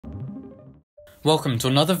Welcome to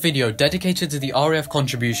another video dedicated to the RAF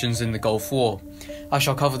contributions in the Gulf War. I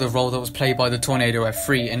shall cover the role that was played by the Tornado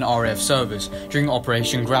F.3 in RAF service during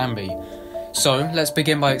Operation Granby. So, let's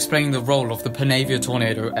begin by explaining the role of the Panavia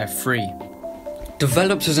Tornado F.3.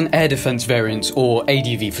 Developed as an air defense variant, or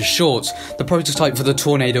ADV for short, the prototype for the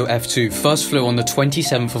Tornado F.2 first flew on the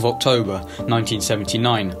 27th of October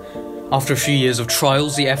 1979. After a few years of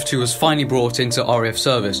trials, the F.2 was finally brought into RAF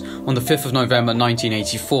service on the 5th of November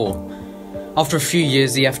 1984. After a few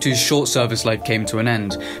years, the F.2's short service life came to an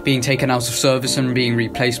end, being taken out of service and being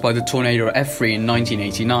replaced by the Tornado F.3 in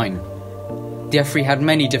 1989. The F.3 had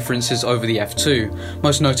many differences over the F.2,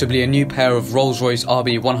 most notably a new pair of Rolls-Royce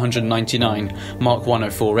RB199 Mark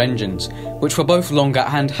 104 engines, which were both longer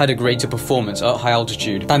and had a greater performance at high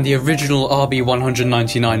altitude than the original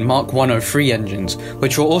RB199 Mark 103 engines,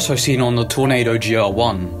 which were also seen on the Tornado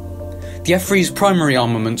GR1. The F.3's primary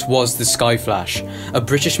armament was the Skyflash, a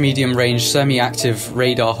British medium-range semi-active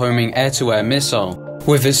radar homing air-to-air missile,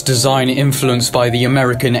 with its design influenced by the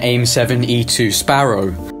American AIM-7 E-2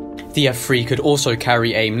 Sparrow. The F.3 could also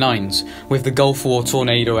carry AIM-9s, with the Gulf War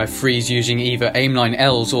Tornado F.3s using either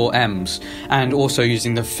AIM-9Ls or Ms, and also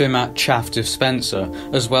using the FIMAT Chaff dispenser,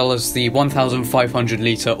 as well as the 1,500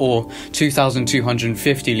 litre or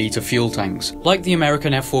 2,250 litre fuel tanks. Like the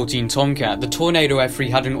American F-14 Tomcat, the Tornado F.3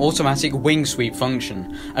 had an automatic wing sweep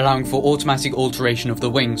function, allowing for automatic alteration of the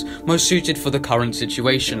wings most suited for the current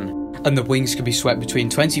situation. And the wings could be swept between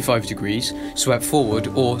 25 degrees, swept forward,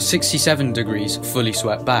 or 67 degrees, fully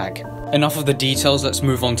swept back. Enough of the details, let's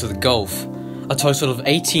move on to the Gulf. A total of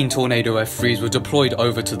 18 Tornado F-3s were deployed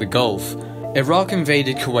over to the Gulf. Iraq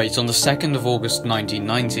invaded Kuwait on the 2nd of August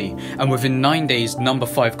 1990, and within 9 days, No.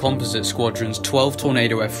 5 Composite Squadron's 12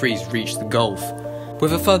 Tornado F-3s reached the Gulf.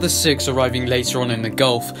 With a further 6 arriving later on in the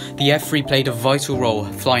Gulf, the F.3 played a vital role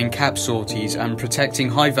flying cap sorties and protecting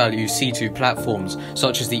high-value C2 platforms,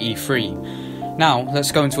 such as the E-3. Now,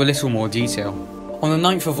 let's go into a little more detail. On the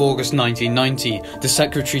 9th of August 1990, the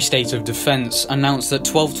Secretary of State of Defense announced that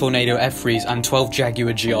 12 Tornado F.3s and 12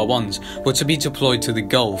 Jaguar GR1s were to be deployed to the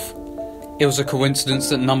Gulf. It was a coincidence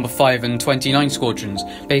that No. 5 and 29 squadrons,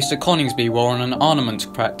 based at Coningsby, were on an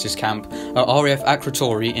armament practice camp at RAF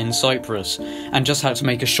Akrotiri in Cyprus, and just had to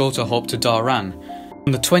make a shorter hop to Dhahran.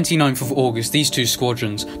 On the 29th of August, these two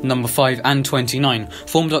squadrons, No. 5 and 29,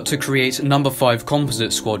 formed up to create No. 5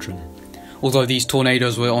 Composite Squadron. Although these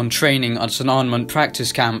tornadoes were on training at an armament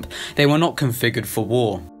practice camp, they were not configured for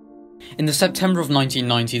war. In the September of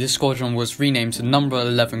 1990, this squadron was renamed to No.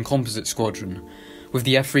 11 Composite Squadron. With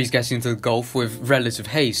the F-3s getting to the Gulf with relative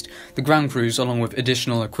haste, the ground crews, along with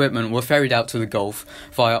additional equipment, were ferried out to the Gulf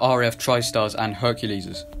via RAF TriStars and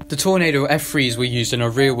Herculeses. The Tornado F-3s were used in a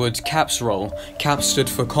rearward CAPS role. CAPS stood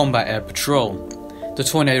for Combat Air Patrol. The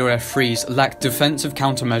Tornado F-3s lacked defensive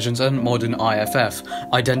countermeasures and modern IFF,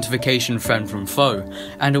 identification friend from foe,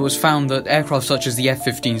 and it was found that aircraft such as the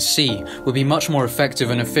F-15C would be much more effective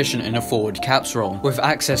and efficient in a forward CAPS role, with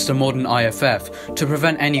access to modern IFF to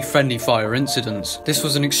prevent any friendly fire incidents. This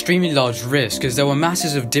was an extremely large risk as there were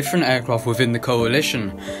masses of different aircraft within the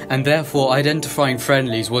coalition, and therefore identifying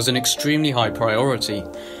friendlies was an extremely high priority.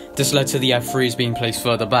 This led to the F-3s being placed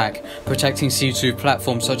further back, protecting C2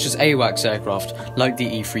 platforms such as AWACS aircraft, like the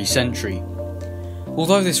E-3 Sentry.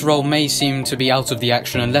 Although this role may seem to be out of the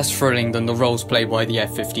action and less thrilling than the roles played by the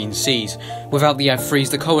F-15Cs, without the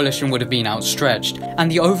F-3s the coalition would have been outstretched,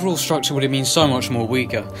 and the overall structure would have been so much more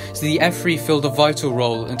weaker, so the F-3 filled a vital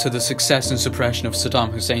role into the success and suppression of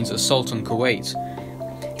Saddam Hussein's assault on Kuwait.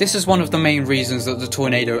 This is one of the main reasons that the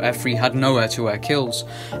Tornado F.3 had no air-to-air kills,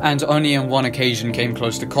 and only on one occasion came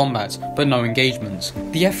close to combat, but no engagements.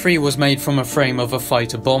 The F.3 was made from a frame of a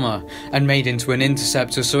fighter-bomber, and made into an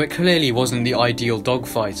interceptor, so it clearly wasn't the ideal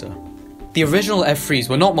dogfighter. The original F.3s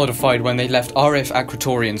were not modified when they left RAF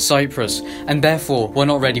Akrotiri in Cyprus, and therefore were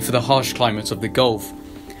not ready for the harsh climate of the Gulf.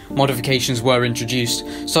 Modifications were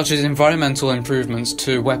introduced, such as environmental improvements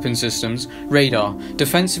to weapon systems, radar,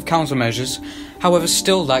 defensive countermeasures, however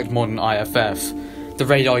still lacked modern IFF. The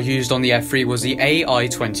radar used on the F-3 was the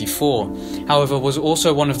AI-24, however was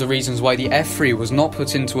also one of the reasons why the F-3 was not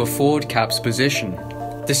put into a forward CAPS position.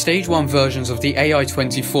 The Stage 1 versions of the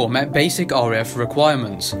AI-24 met basic RAF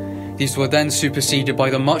requirements. These were then superseded by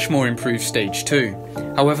the much more improved Stage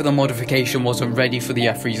 2. However, the modification wasn't ready for the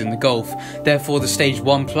F-3s in the Gulf, therefore the Stage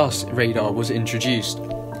 1 Plus radar was introduced.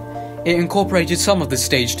 It incorporated some of the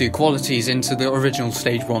Stage 2 qualities into the original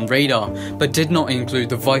Stage 1 radar, but did not include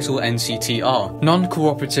the vital NCTR,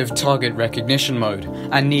 Non-Cooperative Target Recognition Mode,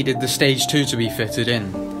 and needed the Stage 2 to be fitted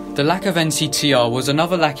in. The lack of NCTR was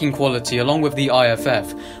another lacking quality along with the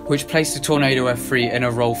IFF, which placed the Tornado F.3 in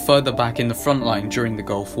a role further back in the front line during the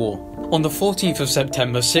Gulf War. On the 14th of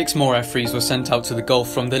September, 6 more F.3s were sent out to the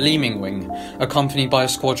Gulf from the Leeming Wing, accompanied by a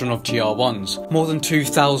squadron of GR-1s. More than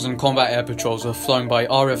 2,000 combat air patrols were flown by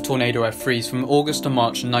RAF Tornado F.3s from August to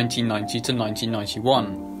March 1990 to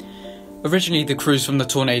 1991. Originally, the crews from the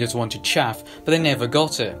Tornadoes wanted Chaff, but they never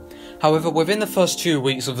got it. However, within the first 2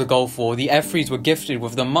 weeks of the Gulf War, the F.3s were gifted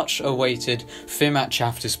with the much-awaited FIMAT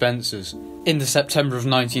Chaff dispensers. In the September of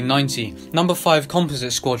 1990, No. 5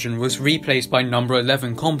 Composite Squadron was replaced by No.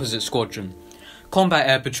 11 Composite Squadron. Combat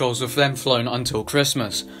air patrols were then flown until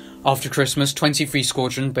Christmas. After Christmas, 23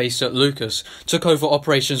 Squadron, based at Lucas, took over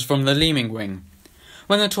operations from the Leeming Wing.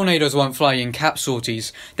 When the Tornadoes weren't flying cap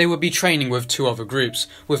sorties, they would be training with 2 other groups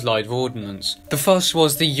with live ordnance. The first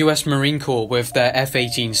was the US Marine Corps with their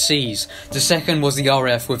F-18Cs, the second was the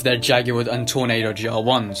RAF with their Jaguar and Tornado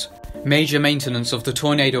GR-1s. Major maintenance of the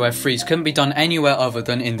Tornado F-3s couldn't be done anywhere other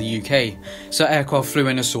than in the UK, so aircraft flew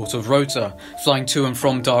in a sort of rota, flying to and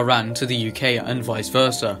from Dhahran to the UK and vice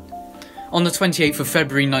versa. On the 28th of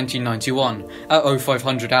February 1991, at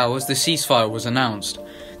 0500 hours, the ceasefire was announced.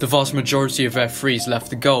 The vast majority of F-3s left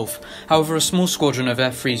the Gulf, however a small squadron of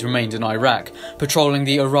F-3s remained in Iraq, patrolling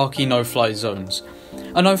the Iraqi no-fly zones.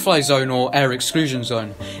 A no-fly zone, or air exclusion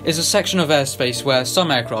zone, is a section of airspace where some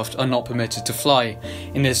aircraft are not permitted to fly,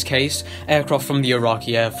 in this case, aircraft from the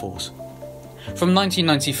Iraqi Air Force. From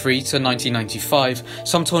 1993 to 1995,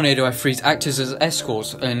 some Tornado F-3s acted as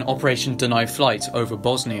escorts in Operation Deny Flight over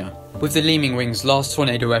Bosnia. With the Leeming Wing's last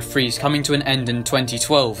Tornado F-3s coming to an end in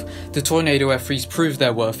 2012, the Tornado F-3s proved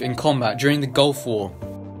their worth in combat during the Gulf War.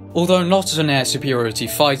 Although not an air superiority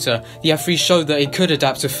fighter, the F-3 showed that it could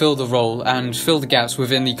adapt to fill the role and fill the gaps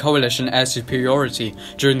within the coalition air superiority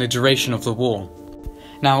during the duration of the war.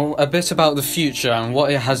 Now, a bit about the future and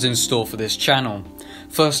what it has in store for this channel.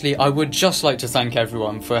 Firstly, I would just like to thank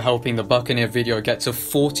everyone for helping the Buccaneer video get to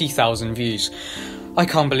 40,000 views. I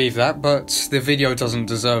can't believe that, but the video doesn't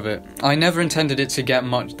deserve it. I never intended it to get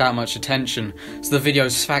that much attention, so the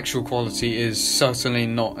video's factual quality is certainly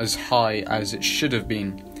not as high as it should have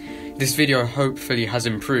been. This video hopefully has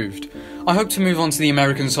improved. I hope to move on to the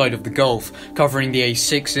American side of the Gulf, covering the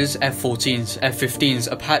A6s, F-14s, F-15s,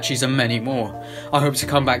 Apaches and many more. I hope to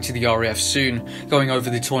come back to the RAF soon, going over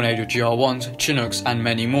the Tornado GR-1s, Chinooks and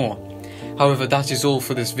many more. However, that is all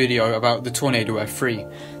for this video about the Tornado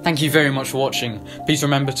F-3. Thank you very much for watching, please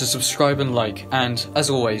remember to subscribe and like, and, as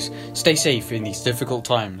always, stay safe in these difficult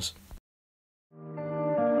times.